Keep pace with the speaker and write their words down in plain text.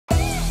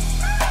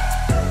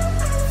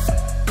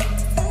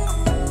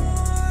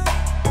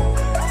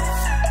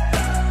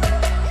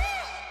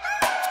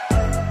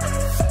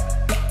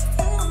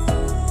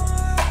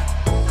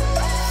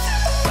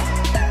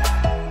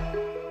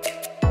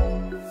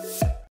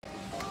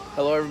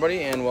Hello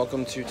everybody and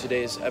welcome to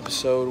today's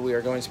episode. We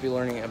are going to be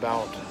learning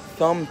about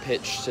thumb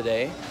pitch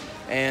today,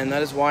 and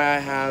that is why I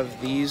have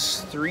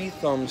these three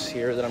thumbs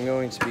here that I'm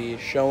going to be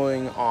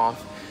showing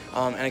off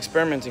and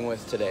experimenting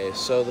with today.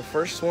 So the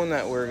first one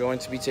that we're going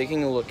to be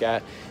taking a look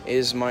at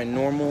is my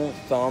normal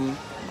thumb.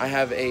 I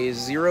have a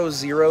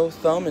 0-0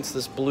 thumb. It's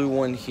this blue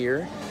one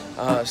here.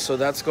 So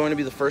that's going to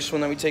be the first one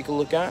that we take a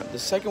look at. The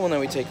second one that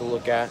we take a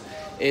look at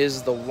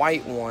is the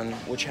white one,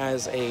 which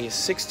has a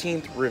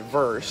 16th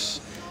reverse,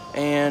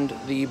 and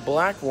the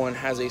black one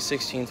has a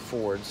 16th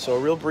forward. So a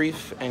real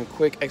brief and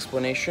quick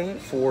explanation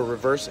for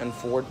reverse and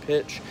forward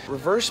pitch.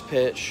 Reverse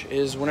pitch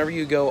is whenever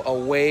you go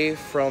away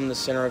from the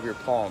center of your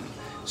palm.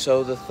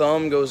 So the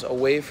thumb goes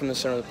away from the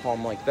center of the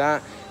palm like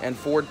that, and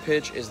forward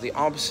pitch is the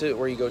opposite,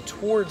 where you go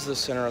towards the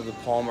center of the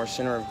palm or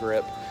center of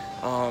grip.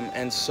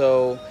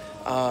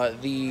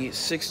 The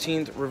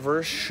 16th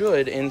reverse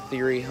should, in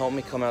theory, help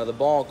me come out of the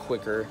ball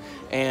quicker,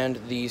 and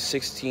the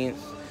 16th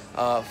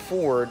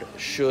forward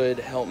should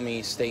help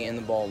me stay in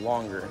the ball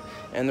longer.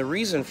 And the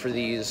reason for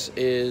these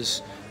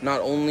is not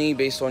only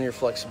based on your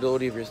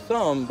flexibility of your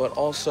thumb, but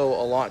also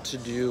a lot to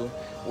do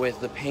with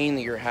the pain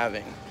that you're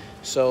having.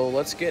 So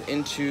let's get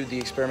into the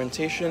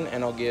experimentation,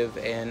 and I'll give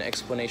an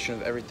explanation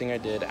of everything I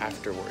did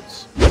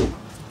afterwards.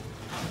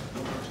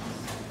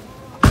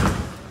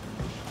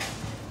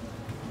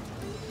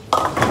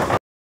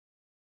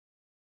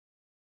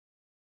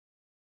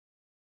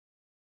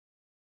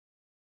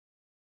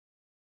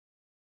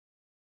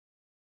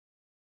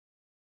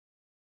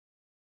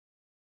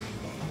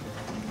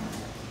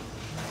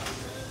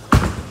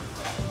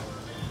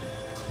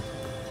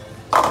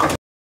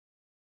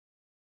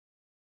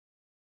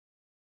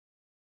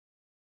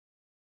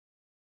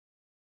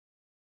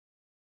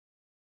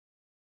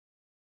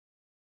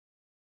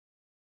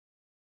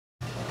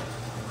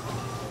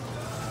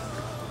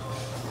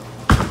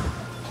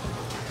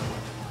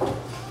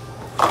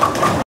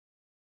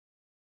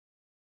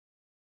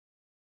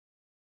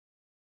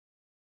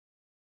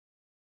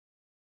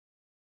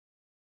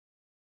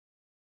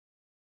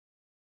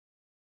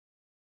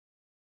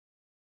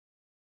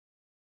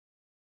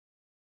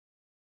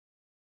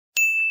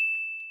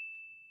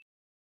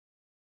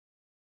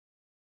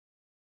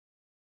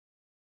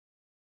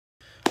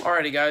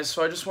 Alrighty guys,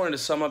 so I just wanted to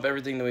sum up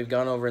everything that we've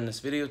gone over in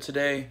this video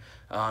today.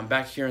 I'm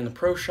back here in the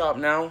pro shop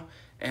now,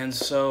 and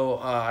so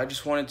I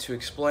just wanted to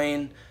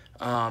explain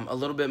a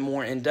little bit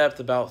more in depth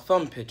about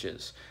thumb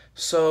pitches.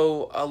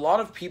 So a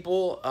lot of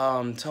people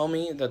tell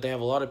me that they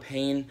have a lot of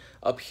pain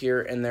up here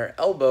in their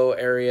elbow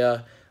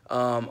area,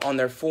 on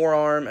their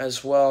forearm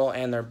as well,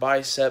 and their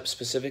bicep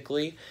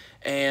specifically,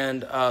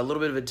 and a little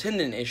bit of a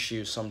tendon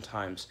issue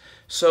sometimes.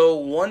 So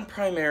one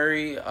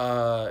primary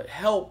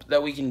help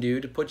that we can do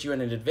to put you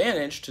in an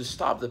advantage to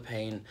stop the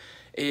pain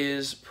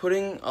is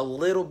putting a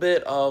little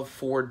bit of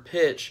forward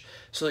pitch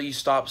so that you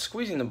stop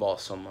squeezing the ball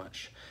so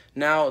much.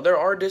 Now, there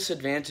are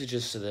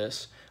disadvantages to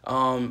this,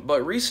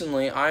 but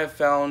recently I have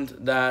found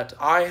that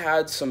I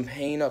had some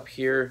pain up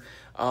here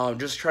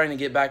just trying to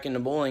get back into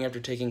bowling after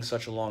taking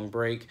such a long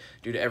break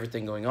due to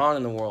everything going on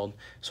in the world.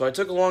 So I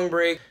took a long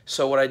break.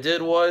 So what I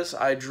did was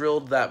I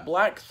drilled that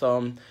black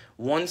thumb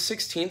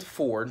 1/16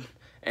 forward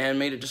and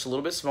made it just a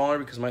little bit smaller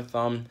because my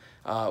thumb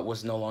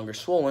was no longer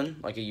swollen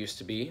like it used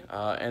to be.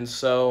 And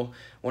so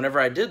whenever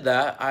I did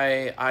that,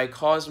 I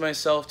caused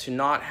myself to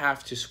not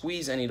have to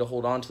squeeze any to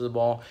hold on to the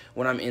ball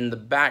when I'm in the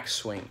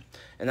backswing.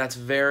 And that's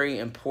very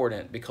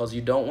important because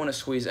you don't want to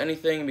squeeze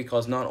anything,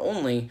 because not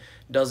only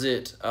does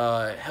it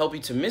help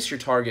you to miss your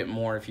target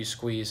more if you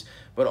squeeze,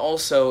 but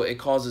also it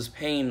causes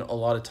pain a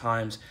lot of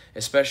times,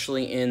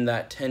 especially in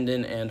that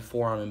tendon and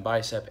forearm and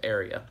bicep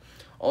area.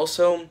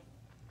 Also,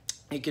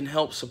 it can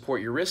help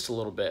support your wrist a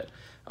little bit.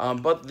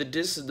 But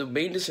the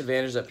main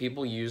disadvantage that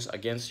people use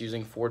against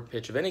using forward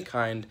pitch of any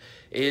kind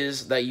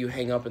is that you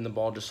hang up in the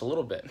ball just a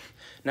little bit.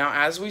 Now,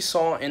 as we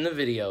saw in the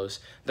videos,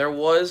 there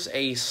was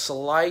a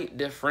slight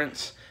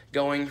difference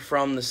going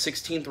from the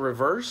 16th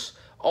reverse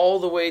all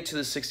the way to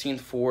the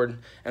 16th forward,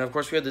 and of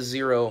course we had the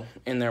 0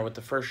 in there with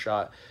the first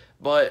shot.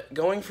 But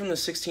going from the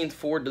 16th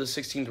forward to the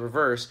 16th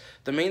reverse,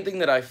 the main thing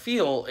that I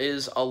feel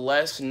is a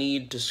less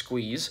need to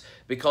squeeze,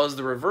 because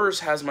the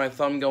reverse has my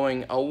thumb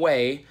going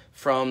away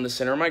from the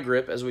center of my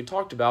grip, as we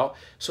talked about.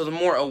 So the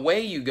more away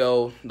you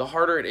go, the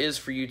harder it is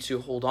for you to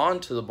hold on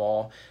to the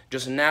ball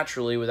just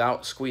naturally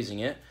without squeezing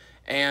it.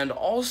 And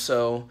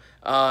also,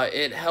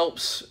 it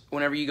helps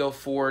whenever you go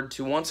forward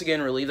to once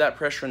again relieve that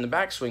pressure in the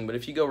backswing. But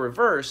if you go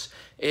reverse,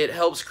 it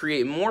helps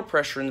create more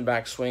pressure in the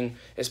backswing,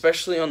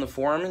 especially on the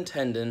forearm and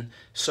tendon,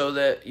 so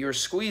that you're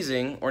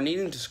squeezing or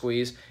needing to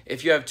squeeze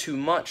if you have too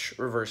much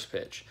reverse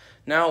pitch.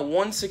 Now,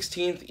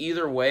 1/16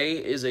 either way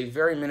is a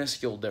very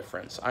minuscule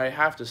difference. I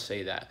have to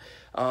say that.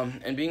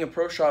 And being a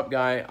pro shop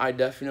guy, I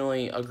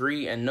definitely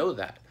agree and know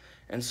that.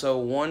 And so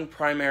one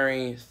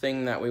primary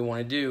thing that we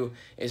want to do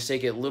is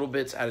take it little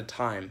bits at a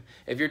time.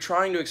 If you're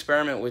trying to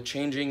experiment with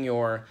changing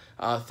your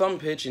thumb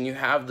pitch and you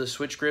have the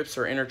switch grips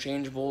or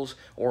interchangeables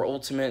or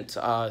ultimate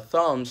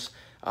thumbs,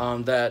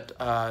 that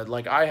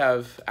like I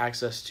have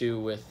access to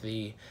with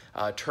the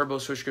turbo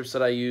switch grips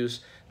that I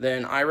use,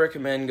 then I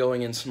recommend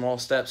going in small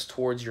steps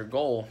towards your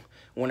goal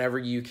whenever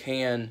you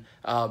can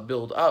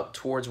build up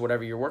towards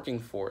whatever you're working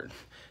for.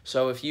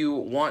 So if you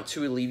want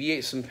to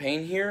alleviate some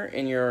pain here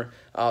in your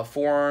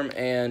forearm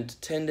and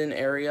tendon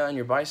area and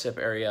your bicep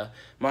area,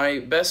 my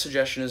best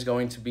suggestion is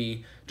going to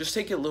be just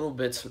take it little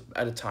bits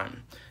at a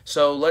time.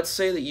 So let's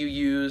say that you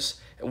use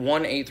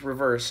 1/8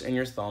 reverse in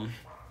your thumb,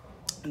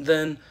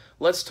 then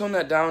let's tone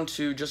that down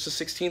to just a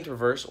 16th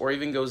reverse, or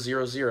even go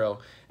 0-0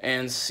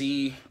 and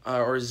see,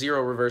 or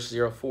 0 reverse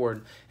 0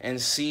 forward,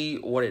 and see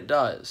what it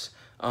does.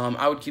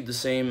 I would keep the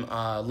same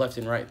left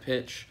and right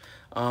pitch,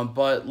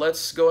 but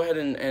let's go ahead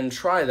and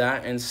try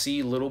that and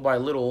see little by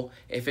little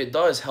if it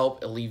does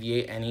help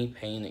alleviate any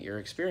pain that you're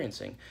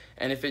experiencing.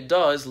 And if it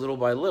does little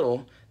by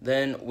little,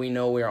 then we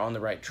know we are on the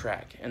right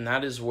track, and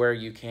that is where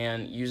you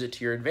can use it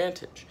to your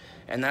advantage.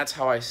 And that's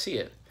how I see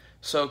it.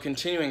 So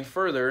continuing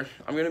further,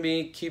 I'm going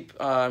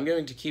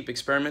to keep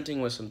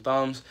experimenting with some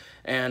thumbs,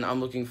 and I'm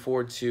looking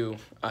forward to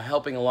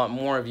helping a lot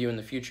more of you in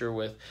the future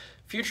with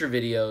future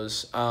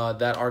videos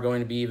that are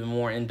going to be even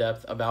more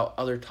in-depth about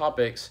other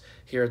topics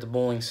here at the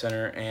bowling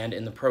center and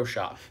in the pro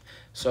shop.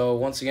 So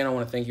once again, I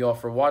want to thank you all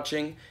for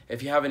watching.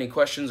 If you have any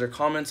questions or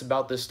comments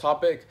about this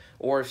topic,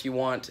 or if you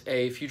want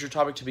a future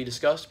topic to be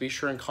discussed, be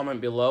sure and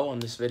comment below on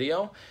this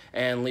video,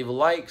 and leave a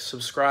like,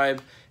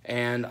 subscribe,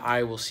 and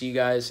I will see you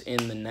guys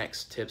in the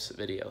next tips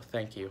video.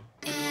 Thank you.